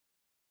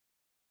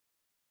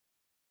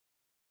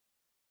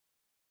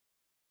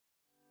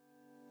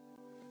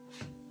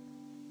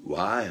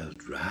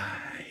wild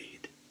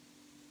ride.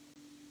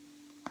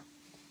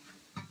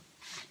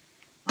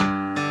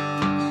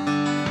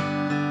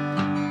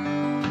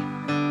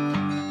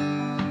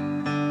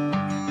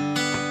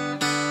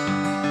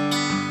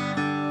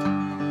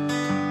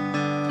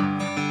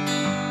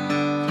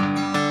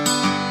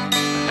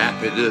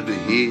 Happy to be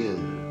here,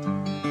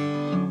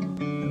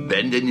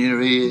 bending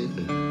your ear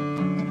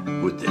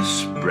with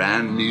this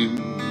brand new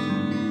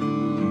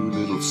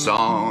little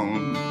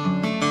song.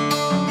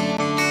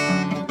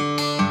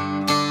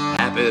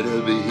 Happy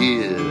to be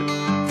here,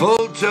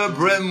 full to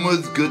brim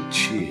with good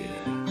cheer,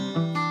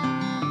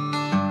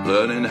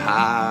 learning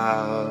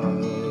how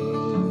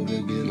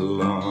to get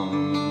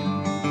along.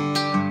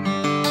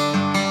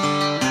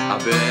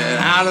 I've been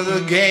out of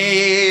the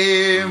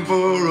game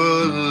for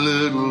a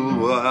little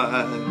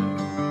while.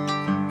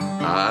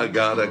 I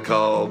got a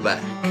call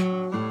back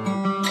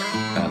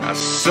and I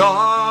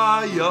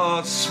saw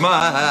your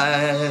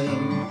smile.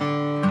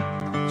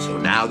 So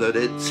now that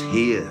it's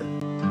here,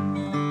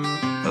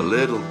 a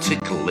little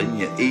tickle in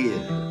your ear,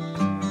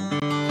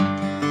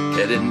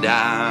 heading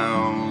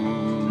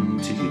down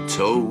to your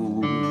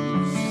toes,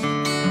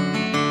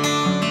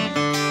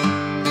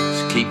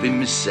 it's keeping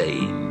me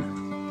sane.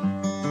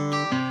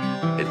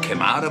 It came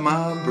out of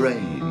my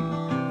brain.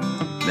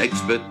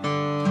 Next bit,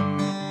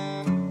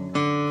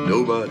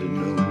 nobody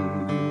knows.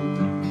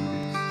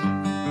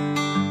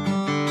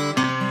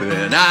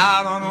 Been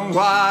out on a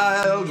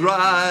wild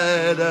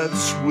ride,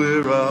 that's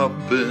where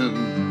I've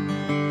been.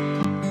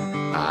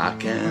 I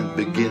can't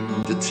begin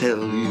to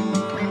tell you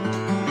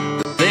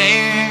the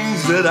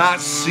things that I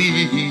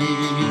see.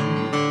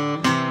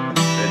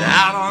 Been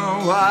out on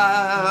a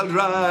wild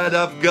ride,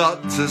 I've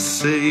got to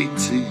say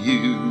to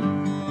you,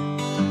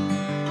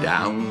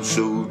 down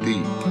so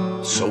deep,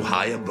 so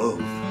high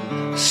above,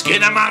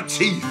 skin of my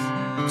teeth,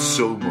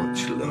 so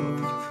much love.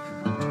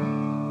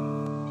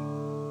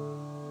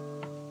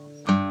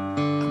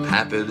 I'm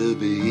happy to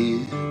be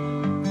here,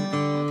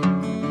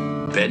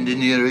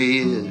 bending your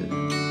ear,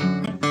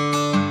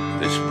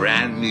 this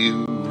brand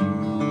new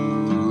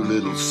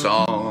little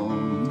song.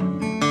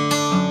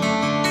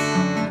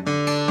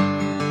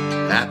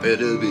 Happy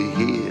to be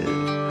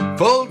here,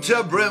 full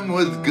to brim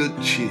with good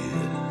cheer,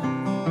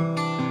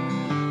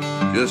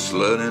 just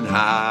learning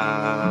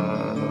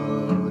how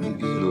to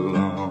get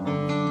along.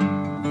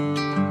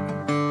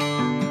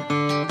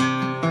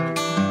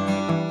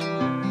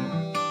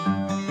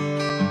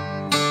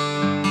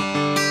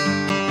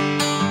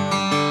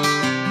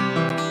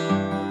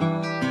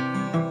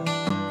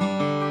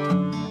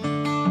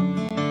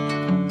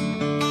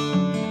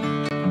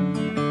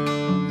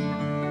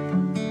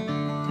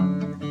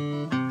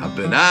 I've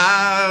been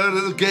out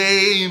of the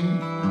game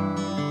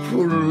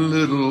for a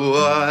little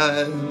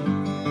while.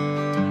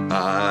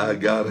 I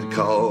got a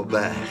call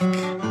back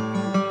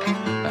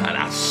and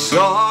I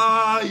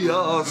saw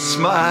your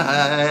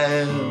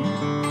smile.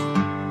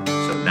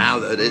 So now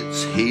that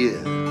it's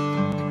here,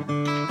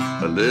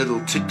 a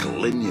little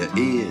tickle in your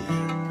ear,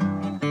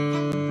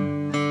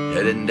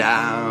 heading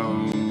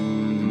down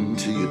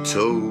to your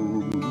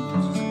toes,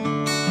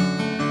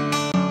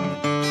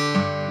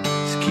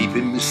 it's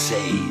keeping me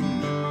sane.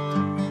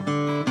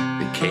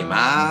 It came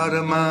out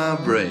of my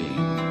brain.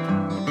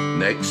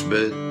 Next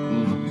bit,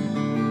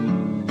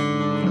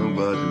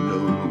 nobody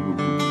knows.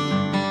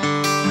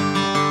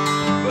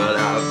 But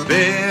I've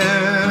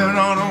been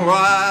on a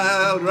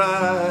wild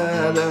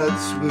ride,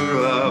 that's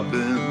where I've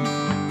been.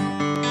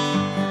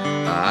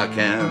 I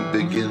can't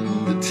begin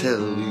to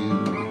tell you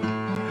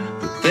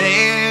the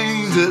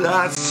things that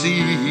I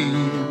see.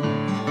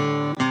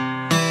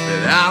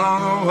 Been out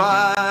on a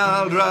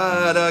wild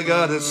ride, I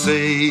gotta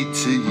say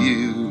to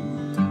you,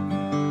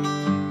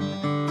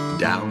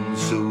 down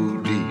so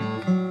deep,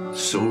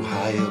 so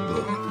high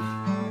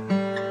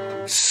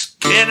above,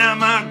 skin of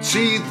my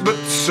teeth, but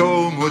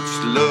so much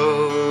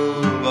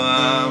love.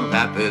 I'm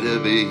happy to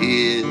be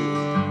here,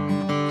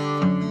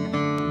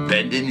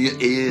 bending your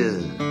ear,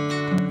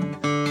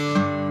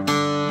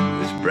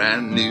 this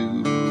brand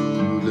new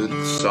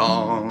little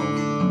song.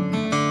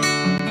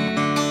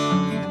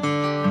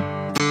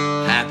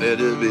 Happy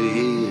to be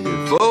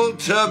here, full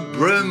to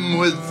brim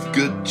with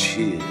good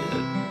cheer,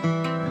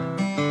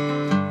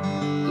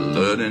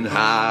 learning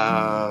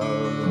how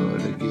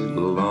to get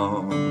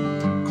along.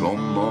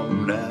 Come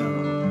on now,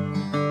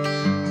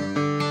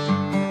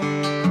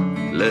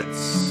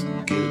 let's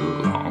get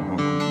along.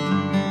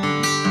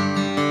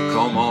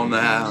 Come on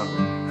now,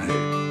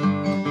 hey,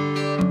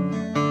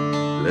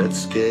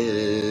 let's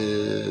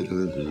get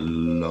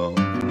along.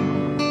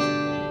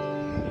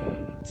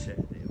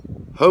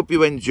 Hope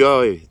you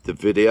enjoy the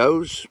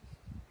videos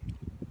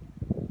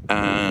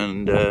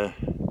and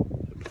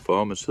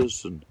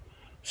performances and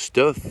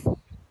stuff.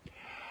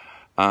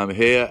 I'm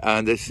here,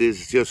 and this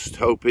is just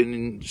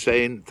hoping,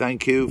 saying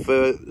thank you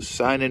for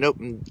signing up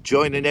and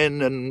joining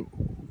in and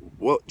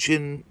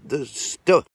watching the stuff.